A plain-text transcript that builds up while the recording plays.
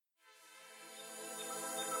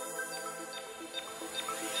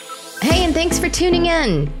Hey, and thanks for tuning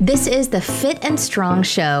in. This is the Fit and Strong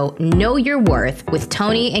Show, Know Your Worth with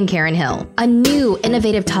Tony and Karen Hill, a new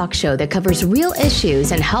innovative talk show that covers real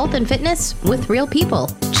issues in health and fitness with real people,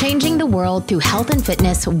 changing the world through health and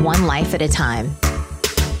fitness one life at a time.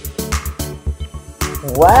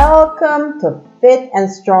 Welcome to Fit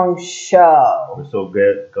and Strong Show. We're so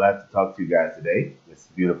glad to talk to you guys today. This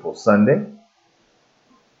beautiful Sunday.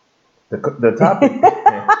 The topic.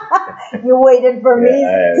 You waited for me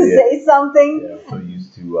to say something? Yeah, I'm so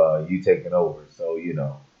used to you taking over, so you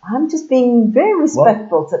know. I'm just being very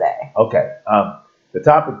respectful today. Okay. The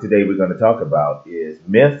topic today we're going to talk about is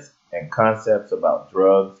myths and concepts about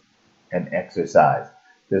drugs and exercise.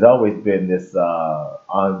 There's always been this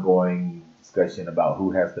ongoing discussion about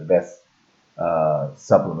who has the best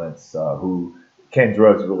supplements, who can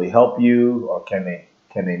drugs really help you, or can they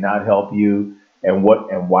not help you, and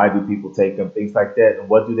why do people take them, things like that, and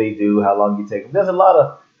what do they do, how long you take them. There's a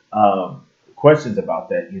lot of questions about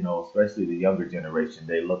that, especially the younger generation.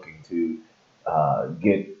 They're looking to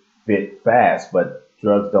get fit fast, but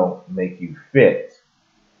drugs don't make you fit.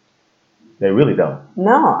 They really don't.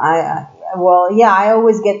 No, I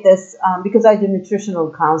always get this because I do nutritional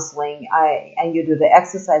counseling. And you do the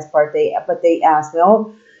exercise part. They ask me,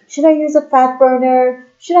 oh, should I use a fat burner?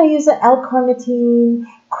 Should I use an L-carnitine,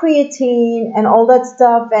 creatine, and all that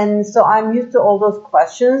stuff? And so I'm used to all those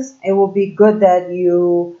questions. It will be good that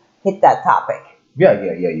you hit that topic. Yeah.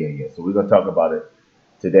 So we're gonna talk about it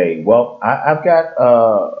today. Well, I've got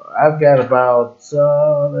about I've got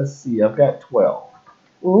 12.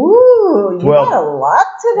 Ooh, 12. You got a lot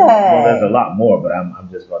today. Well, there's a lot more, but I'm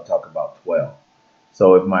just going to talk about 12.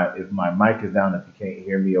 So if my mic is down, if you can't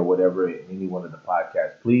hear me or whatever, in any one of the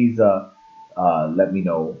podcasts, please let me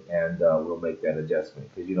know, and we'll make that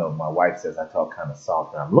adjustment. Because my wife says I talk kind of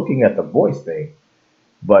soft, and I'm looking at the voice thing,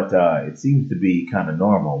 but it seems to be kind of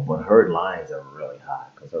normal. But her lines are really high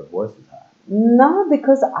because her voice is high. No,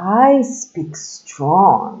 because I speak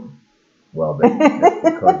strong. Well, that's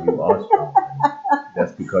because you are strong.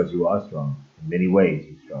 That's because you are strong. In many ways,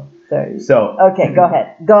 you're strong. So, okay, go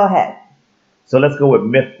ahead. So let's go with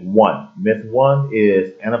myth 1. Myth 1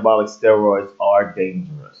 is anabolic steroids are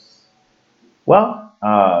dangerous. Well,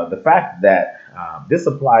 the fact that this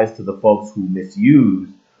applies to the folks who misuse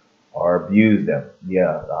or abuse them.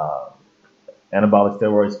 Yeah, anabolic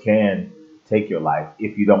steroids can take your life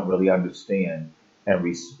if you don't really understand and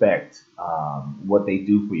respect what they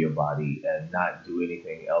do for your body, and not do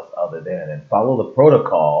anything else other than and follow the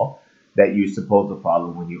protocol that you're supposed to follow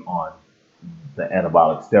when you're on the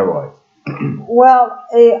anabolic steroids. Well,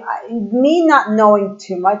 me not knowing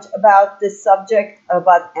too much about this subject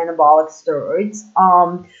about anabolic steroids,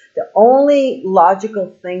 the only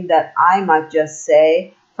logical thing that I might just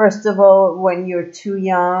say, first of all, when you're too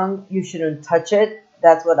young, you shouldn't touch it.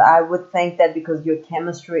 That's what I would think, that because your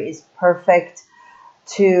chemistry is perfect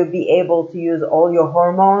to be able to use all your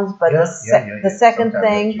hormones. But the second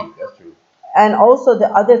thing, that's true. And also the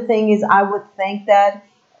other thing is, I would think that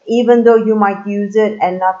even though you might use it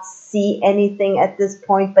and not see anything at this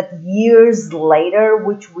point, but years later,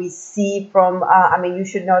 which we see from, you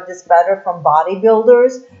should know this better, from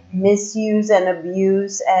bodybuilders, misuse and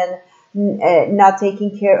abuse and not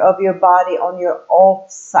taking care of your body on your off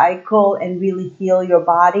cycle and really heal your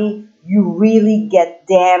body, you really get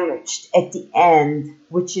damaged at the end,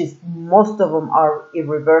 which is, most of them are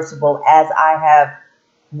irreversible, as I have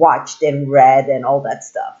watched and read and all that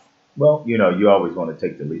stuff. Well, you always want to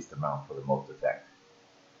take the least amount for the most effect.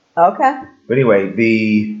 Okay. But anyway,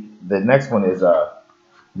 the next one is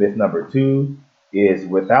myth number 2 is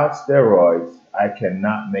without steroids, I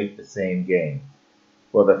cannot make the same gains.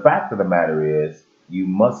 Well, the fact of the matter is, you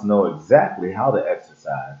must know exactly how to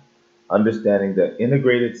exercise. Understanding the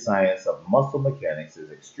integrated science of muscle mechanics is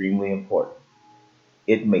extremely important.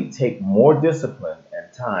 It may take more discipline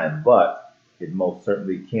and time, but it most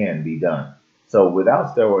certainly can be done. So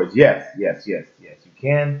without steroids, yes, you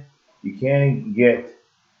can get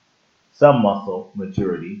some muscle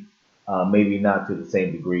maturity, maybe not to the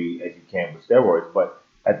same degree as you can with steroids, but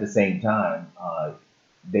at the same time,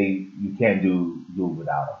 you can do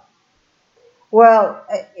without them. Well,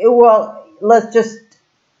 let's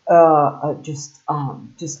I'm just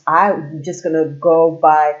gonna go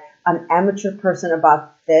by an amateur person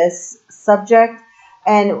about this subject,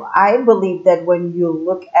 and I believe that when you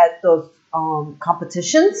look at those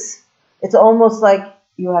competitions, it's almost like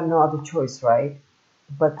you have no other choice, right?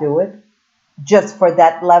 But do it just for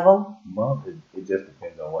that level. Well, it just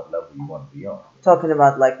depends on what level you want to be on. Talking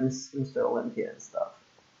about like Mr. Olympia and stuff.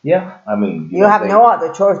 Yeah, I mean, you have no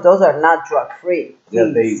other choice. Those are not drug free.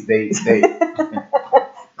 Yeah, they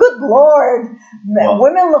Good Lord, Well,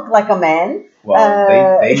 women look like a man. well,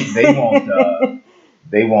 they won't Uh,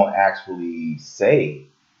 they won't actually say,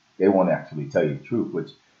 they won't actually tell you the truth. Which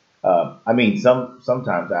I mean,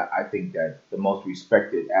 sometimes I think that the most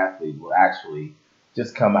respected athlete will actually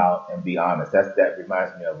just come out and be honest. That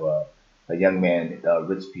reminds me of a young man,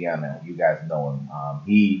 Rich Piana. You guys know him.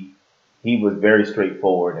 He was very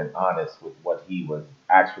straightforward and honest with what he was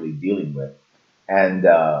actually dealing with, and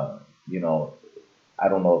you know, I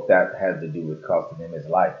don't know if that has to do with costing him his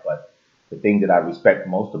life, but the thing that I respect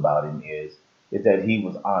most about him is that he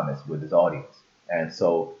was honest with his audience. And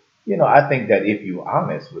so, I think that if you're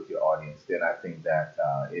honest with your audience, then I think that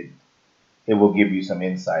it will give you some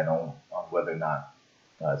insight on whether or not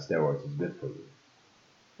steroids is good for you.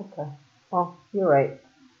 okay. Well, you're right.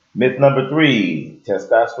 Myth number 3: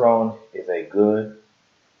 testosterone is a good,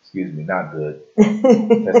 excuse me, not good.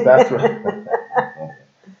 Testosterone,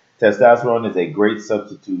 testosterone is a great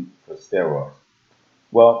substitute for steroids.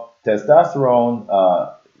 Well, testosterone,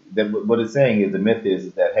 what it's saying is, the myth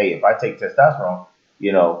is that, hey, if I take testosterone,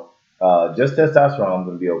 just testosterone, I'm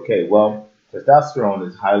going to be okay. Well, testosterone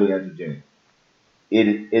is highly androgenic.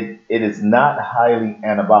 It is not highly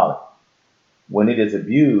anabolic. When it is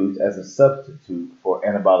abused as a substitute for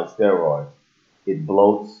anabolic steroids, it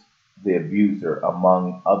bloats the abuser,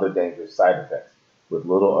 among other dangerous side effects, with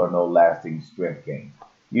little or no lasting strength gains.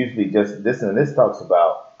 Usually, just this, and this talks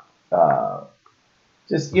about uh,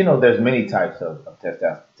 just, there's many types of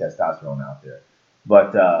testosterone out there,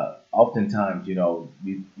 but oftentimes, you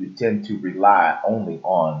tend to rely only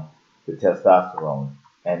on the testosterone,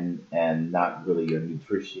 and not really your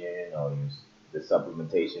nutrition or the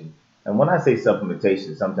supplementation. And when I say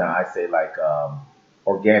supplementation, sometimes I say like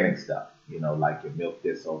organic stuff, like your milk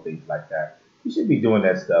thistle, things like that. You should be doing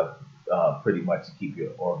that stuff pretty much to keep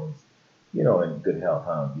your organs, in good health,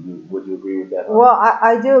 huh? Would you agree with that, huh? Well,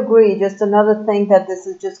 I do agree. Just another thing that this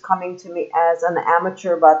is just coming to me as an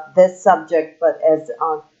amateur about this subject, but as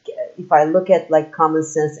if I look at like common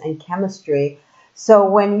sense and chemistry. So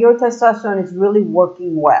when your testosterone is really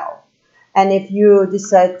working well, and if you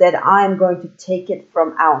decide that I'm going to take it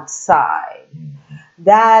from outside,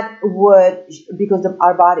 that would, because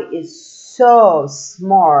our body is so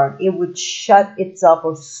smart, it would shut itself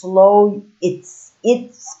or slow its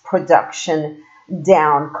production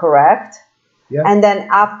down, correct? Yeah. And then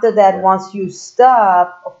after that, Yeah. once you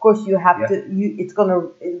stop, of course you have Yeah. to, it's going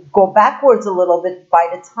to go backwards a little bit. By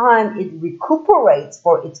the time it recuperates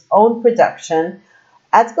for its own production,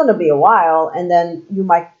 that's going to be a while, and then you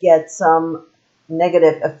might get some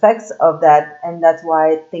negative effects of that. And that's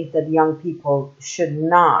why I think that young people should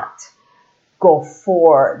not go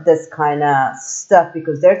for this kind of stuff,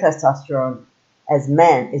 because their testosterone as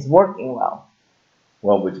men is working well.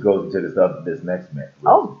 Well, which goes into this next myth,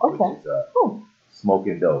 Oh, which okay. is Oh.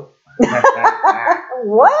 smoking dope.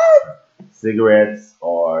 What? Cigarettes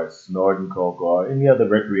or snorting coke or any other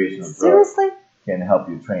recreational drug Seriously? can help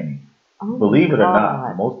your training. Oh Believe my it or not,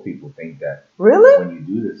 God. most people think that Really? when you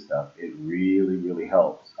do this stuff, it really, really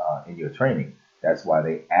helps in your training. That's why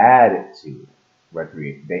they add it to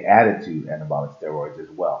They add it to anabolic steroids as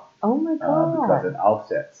well, Oh my because it God.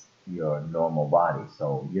 offsets your normal body.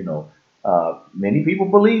 So, many people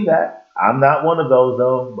believe that. I'm not one of those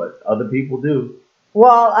though, but other people do.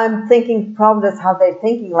 Well, I'm thinking probably that's how they're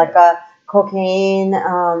thinking, like a cocaine.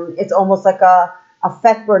 It's almost like a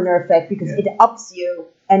fat burner effect, because Yeah. it ups you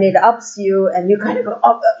and it ups you, and you kind of go,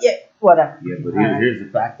 oh, yeah, whatever. Yeah, but All right. here's the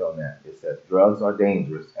fact on that. It says drugs are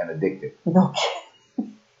dangerous and addictive. No.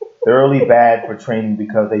 Thoroughly bad for training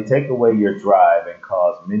because they take away your drive and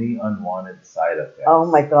cause many unwanted side effects. Oh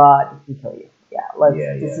my God, it can kill you.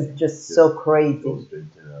 Yeah, this is just so Just crazy. goes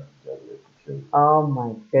into the jugular to kill you. Oh my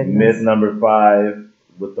Myth goodness. number 5: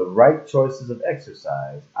 with the right choices of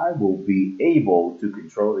exercise, I will be able to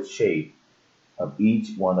control the shape of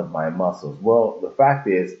each one of my muscles. Well, the fact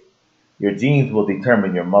is, your genes will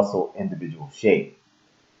determine your muscle individual shape.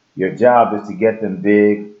 Your job is to get them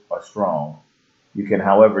big or strong. You can,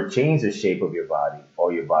 however, change the shape of your body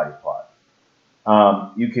or your body part.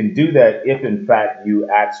 You can do that if, in fact, you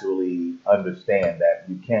actually understand that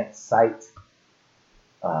you can't sight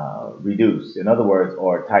reduce, in other words,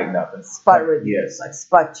 or tighten up. And Spot reduce, yes, like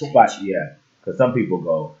spot change. yeah. Because some people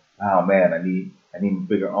go, oh man, I need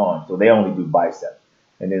bigger arms, so they only do biceps.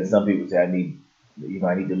 And then some people say, I need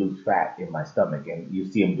to lose fat in my stomach, and you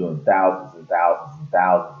see them doing thousands and thousands and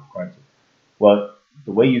thousands of crunches. Well,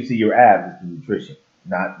 the way you see your abs is the nutrition,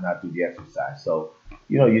 not through the exercise. So,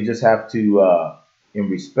 you just have to, in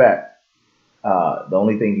respect, the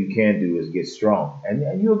only thing you can do is get strong,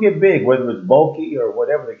 and you'll get big, whether it's bulky or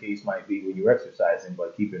whatever the case might be when you're exercising.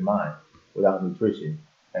 But keep in mind, without nutrition,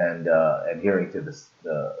 and adhering to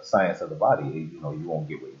the science of the body, you won't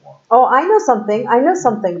get what you want. Oh, I know something. I know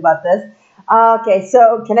something about this. Okay,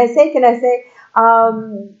 so can I say? Can I say?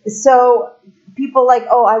 So people like,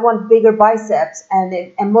 oh, I want bigger biceps,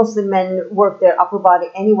 and mostly men work their upper body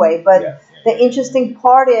anyway. But Yeah, the interesting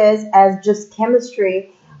part is, as just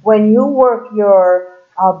chemistry, when you work your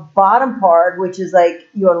bottom part, which is like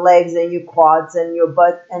your legs and your quads and your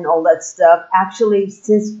butt and all that stuff, actually,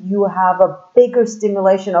 since you have a bigger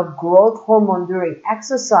stimulation of growth hormone during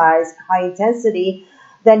exercise, high intensity,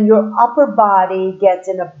 then your upper body gets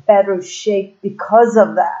in a better shape because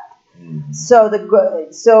of that. Mhm. So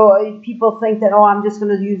people think that, oh, I'm just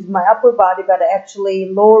going to use my upper body, but actually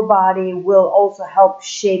lower body will also help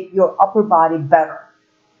shape your upper body better.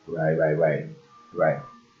 Right.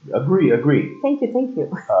 Agree. Thank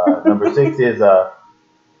you. Number 6 is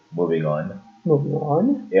moving on. Moving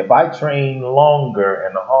on. If I train longer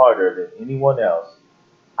and harder than anyone else,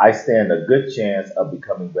 I stand a good chance of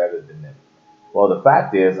becoming better than them. Well, the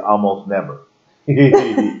fact is, almost never.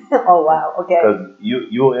 Because Oh wow. Okay.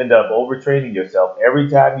 you'll end up overtraining yourself every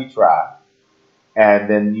time you try, and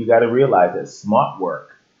then you got to realize that smart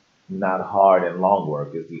work, not hard and long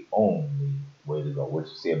work, is the only way to go. What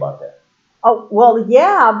you say about that? Oh well,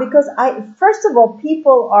 yeah. Because I first of all,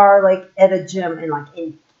 people are like at a gym in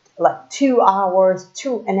like 2 hours,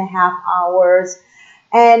 2.5 hours.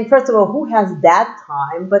 And first of all, who has that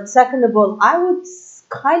time? But second of all, I would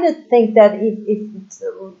kind of think that if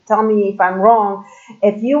tell me if I'm wrong,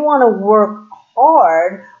 if you want to work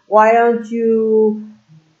hard, why don't you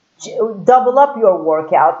double up your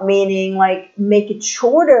workout? Meaning, like make it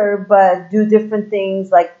shorter, but do different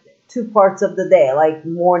things, like two parts of the day, like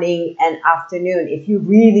morning and afternoon. If you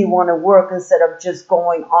really want to work instead of just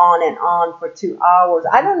going on and on for 2 hours,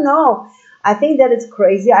 I don't know. I think that it's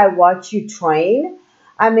crazy. I watch you train.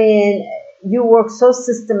 I mean, you work so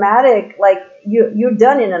systematic, like you're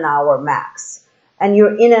done in an hour max, and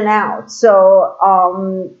you're in and out. So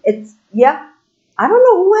it's yeah. I don't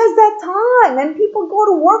know who has that time, and people go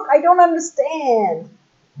to work. I don't understand.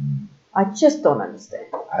 I just don't understand.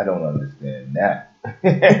 I don't understand that.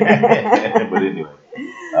 But anyway,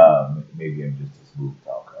 maybe I'm just a smooth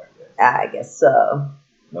talker, I guess. I guess so.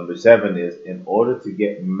 Number 7 is, in order to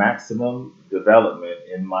get maximum development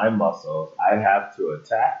in my muscles, I have to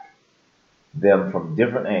attack them from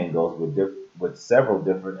different angles with several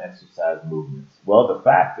different exercise movements. Well, the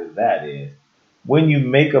fact of that is, when you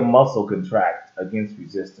make a muscle contract against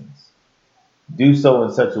resistance, do so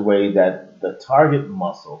in such a way that the target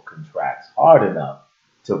muscle contracts hard enough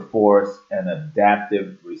to force an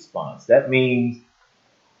adaptive response. That means,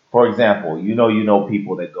 for example, you know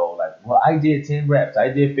people that go like, well, I did 10 reps, I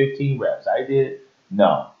did 15 reps, I did.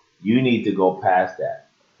 No, you need to go past that.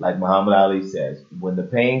 Like Muhammad Ali says, when the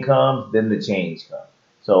pain comes, then the change comes.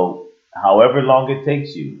 So, however long it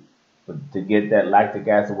takes you to get that lactic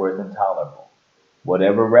acid where it's intolerable,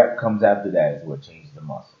 whatever rep comes after that is what changes the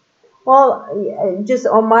muscle. Well, just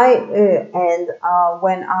on my end,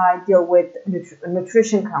 when I deal with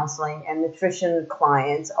nutrition counseling and nutrition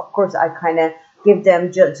clients, of course, I kind of give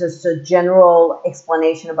them just a general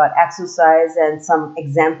explanation about exercise and some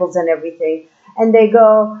examples and everything. And they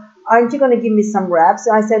go, aren't you going to give me some reps?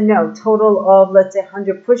 And I said, no, total of, let's say,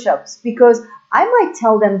 100 push-ups. Because I might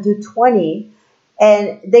tell them do 20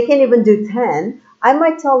 and they can even do 10. I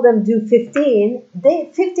might tell them do 15.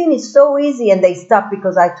 15 is so easy, and they stop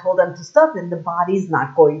because I told them to stop, and the body is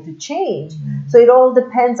not going to change. So it all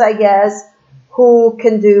depends, I guess, who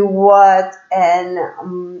can do what,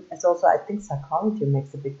 and it's also, I think, psychology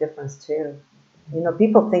makes a big difference too.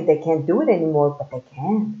 People think they can't do it anymore, but they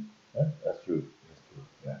can. Yeah, that's true.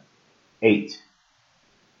 Yeah. 8.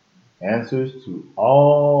 Answers to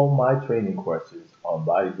all my training questions on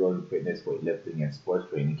bodybuilding, fitness, weightlifting, and sports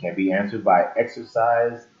training can be answered by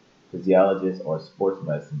exercise physiologists or sports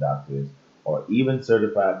medicine doctors or even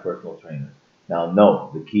certified personal trainers. Now, no,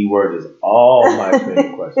 the key word is all my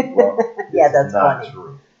training questions. Well, Yeah, this that's is not funny.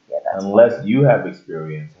 true. Yeah, that's Unless funny. you have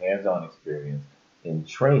experience, hands-on experience in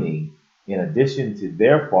training in addition to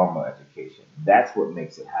their formal education. That's what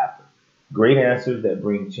makes it happen. Great answers that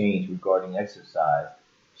bring change regarding exercise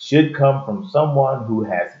should come from someone who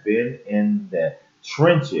has been in the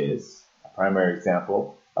trenches, a primary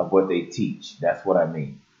example of what they teach. That's what I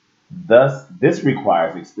mean. Thus, this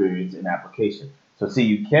requires experience and application. So, see,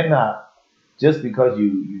 you cannot, just because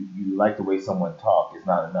you like the way someone talks is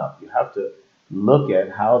not enough. You have to look at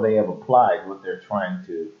how they have applied what they're trying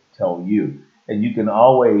to tell you. And you can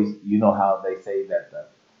always, you know how they say that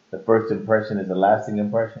the first impression is a lasting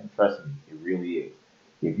impression? Trust me, it really is.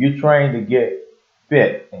 If you're trying to get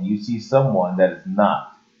fit and you see someone that is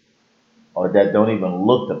not, or that don't even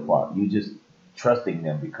look the part. You just trusting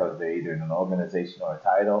them because they're either in an organization or a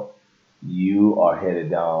title. You are headed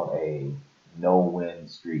down a no-win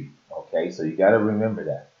street. Okay, so you got to remember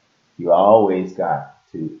that. You always got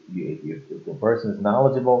to. If the person is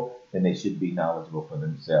knowledgeable, then they should be knowledgeable for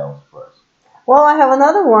themselves first. Well, I have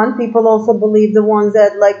another one. People also believe the ones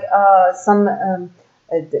that like some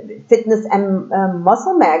fitness and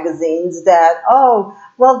muscle magazines that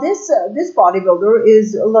well this bodybuilder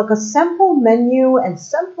is like a simple menu and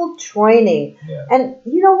simple training, Yeah. and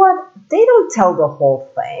you know what? They don't tell the whole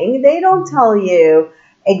thing. They don't tell you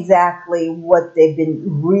exactly what they've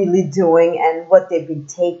been really doing and what they've been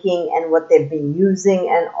taking and what they've been using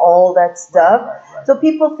and all that stuff. Right. So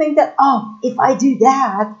people think that if I do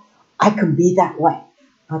that, I can be that way.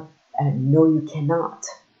 But no, you cannot.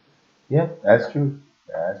 Yeah, that's true.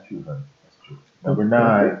 That's true, honey. That's true. Number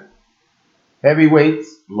 9, heavy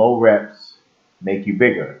weights, low reps make you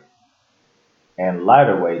bigger, and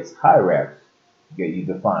lighter weights, high reps get you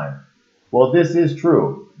defined. Well, this is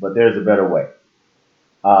true, but there's a better way.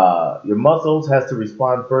 Your muscles has to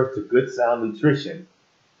respond first to good sound nutrition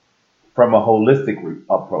from a holistic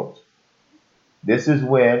approach. This is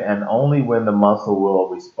when and only when the muscle will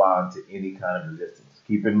respond to any kind of resistance.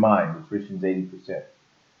 Keep in mind, nutrition's 80%.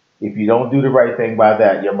 If you don't do the right thing by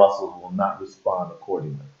that, your muscles will not respond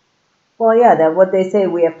accordingly. Well, yeah, that what they say.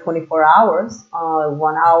 We have 24 hours.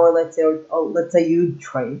 1 hour, let's say you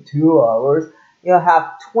train 2 hours. You'll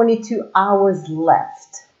have 22 hours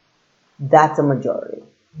left. That's a majority.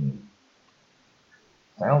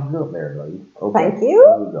 Sounds good, Mary Lee. Okay. Thank you.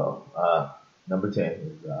 Here we go. Number 10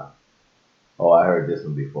 is, I heard this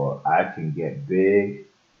one before. I can get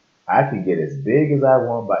as big as I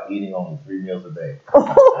want by eating only 3 meals a day.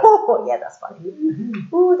 Oh, yeah, that's funny.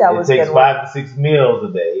 Ooh, that was It takes good one. 5 to 6 meals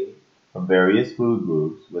a day from various food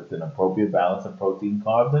groups with an appropriate balance of protein,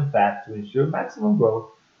 carbs, and fat to ensure maximum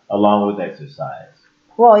growth along with exercise.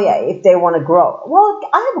 Well, yeah, if they want to grow. Well,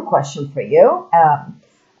 I have a question for you.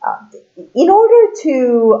 In order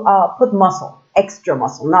to put muscle, extra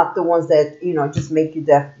muscle, not the ones that, just make you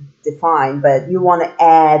defined, but you want to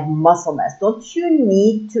add muscle mass, don't you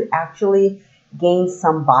need to actually gain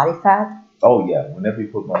some body fat? Oh, yeah. Whenever you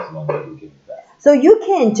put muscle on there, you get fat. So you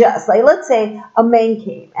can just, like, let's say a man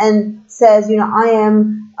came and says, I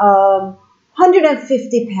am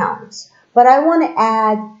 150 pounds, but I want to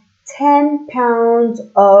add 10 pounds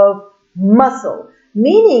of muscle,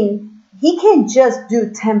 meaning he can just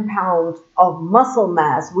do 10 pounds of muscle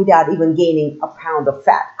mass without even gaining a pound of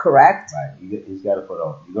fat, correct? Right. He's got to put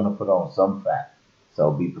on. You're going to put on some fat,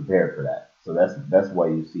 so be prepared for that. So that's why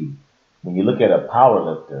you see when you look at a power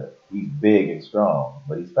lifter, he's big and strong,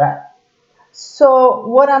 but he's fat. So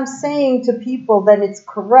what I'm saying to people, then it's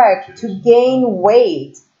correct to gain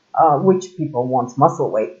weight, which people want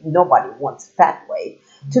muscle weight. Nobody wants fat weight.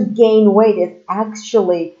 To gain weight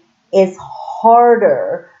is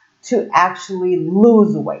harder to actually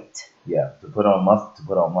lose weight. Yeah, to put on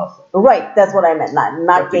muscle. Right, that's what I meant.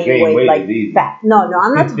 Not gain weight like fat. No,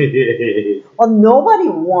 I'm not. Well, nobody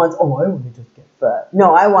wants. I want to just get fat.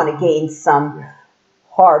 No, I want to gain some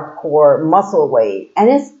hardcore muscle weight,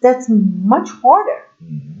 and that's much harder.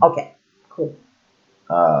 Mm-hmm. Okay, cool.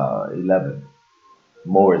 11.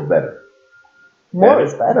 More is better. More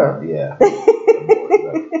is better. Yeah. More is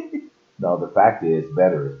better. No, the fact is,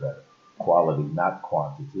 better is better. Quality, not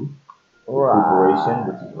quantity. Recuperation,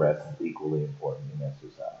 which is rest, is equally important in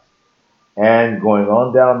exercise. And going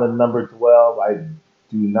on down to number 12, I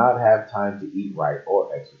do not have time to eat right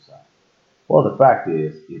or exercise. Well, the fact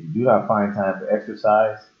is, if you do not find time for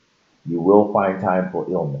exercise, you will find time for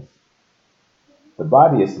illness. The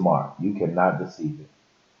body is smart. You cannot deceive it.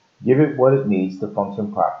 Give it what it needs to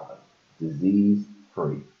function properly.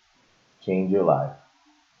 Disease-free. Change your life.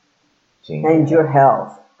 And your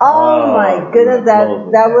health. Oh my goodness, that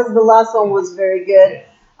was the last one was very good. Yeah.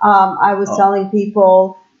 I was telling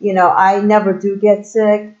people, I never do get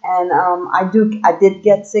sick, and I did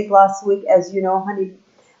get sick last week, as you know,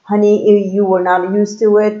 honey, you were not used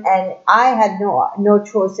to it, and I had no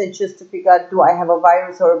choice than just to figure out, do I have a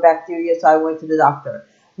virus or a bacteria? So I went to the doctor.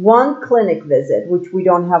 One clinic visit, which we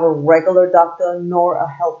don't have a regular doctor nor a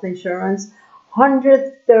health insurance.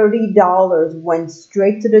 $130 went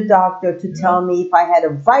straight to the doctor to tell me if I had a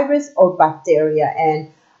virus or bacteria, and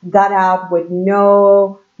got out with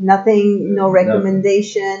no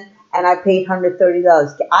recommendation, and I paid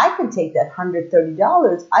 $130. I can take that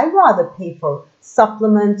 $130. I'd rather pay for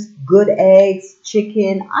supplements, good eggs,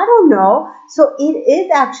 chicken, I don't know. So it is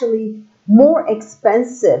actually more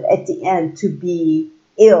expensive at the end to be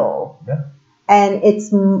ill. Yeah. And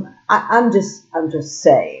I'm just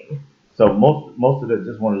saying. So most of it,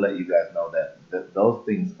 just want to let you guys know that those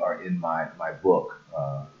things are in my book.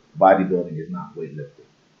 Bodybuilding is not weightlifting.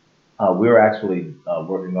 We're actually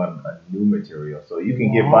working on a new material, so you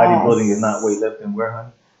can get bodybuilding is not weightlifting. Where,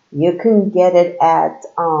 honey? You can get it at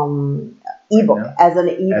ebook, Right as an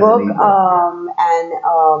ebook, yeah.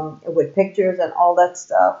 and with pictures and all that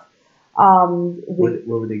stuff.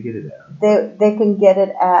 Where would they get it at? They can get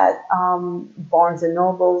it at Barnes and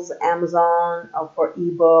Nobles, Amazon for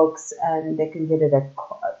ebooks, and they can get it at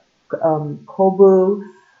Kobo.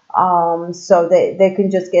 So they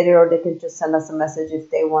can just get it, or they can just send us a message if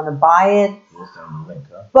they want to buy it. We'll send the link,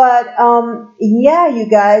 huh? But yeah, you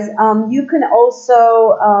guys, you can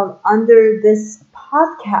also under this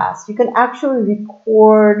podcast, you can actually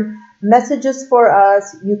record messages for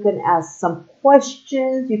us. You can ask some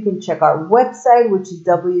questions. You can check our website, which is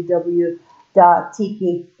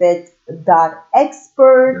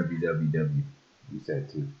www.tkfit.expert. www. You said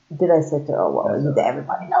too. Did I say to? Oh, well, That's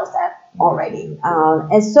everybody knows that already.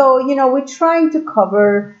 And so, we're trying to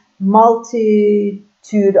cover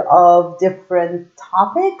multitude of different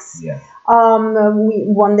topics. Yeah.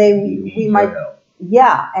 One day we might. Help.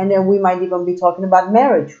 Yeah, and then we might even be talking about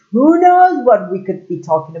marriage. Who knows what we could be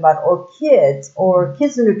talking about, or kids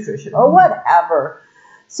nutrition, or whatever.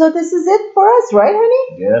 So this is it for us, right,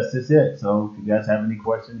 honey? Yes, this is it. So if you guys have any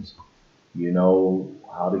questions, you know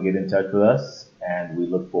how to get in touch with us, and we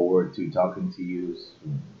look forward to talking to you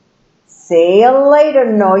soon. See you later.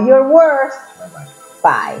 Know your worth. Bye-bye.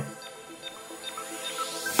 Bye.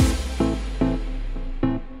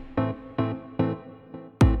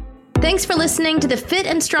 Thanks for listening to the Fit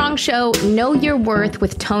and Strong Show, Know Your Worth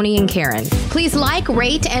with Tony and Karen. Please like,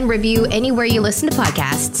 rate, and review anywhere you listen to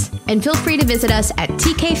podcasts. And feel free to visit us at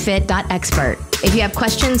tkfit.expert. If you have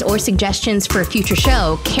questions or suggestions for a future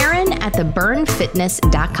show, Karen at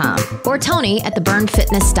theburnfitness.com or Tony at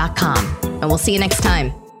theburnfitness.com. And we'll see you next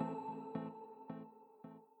time.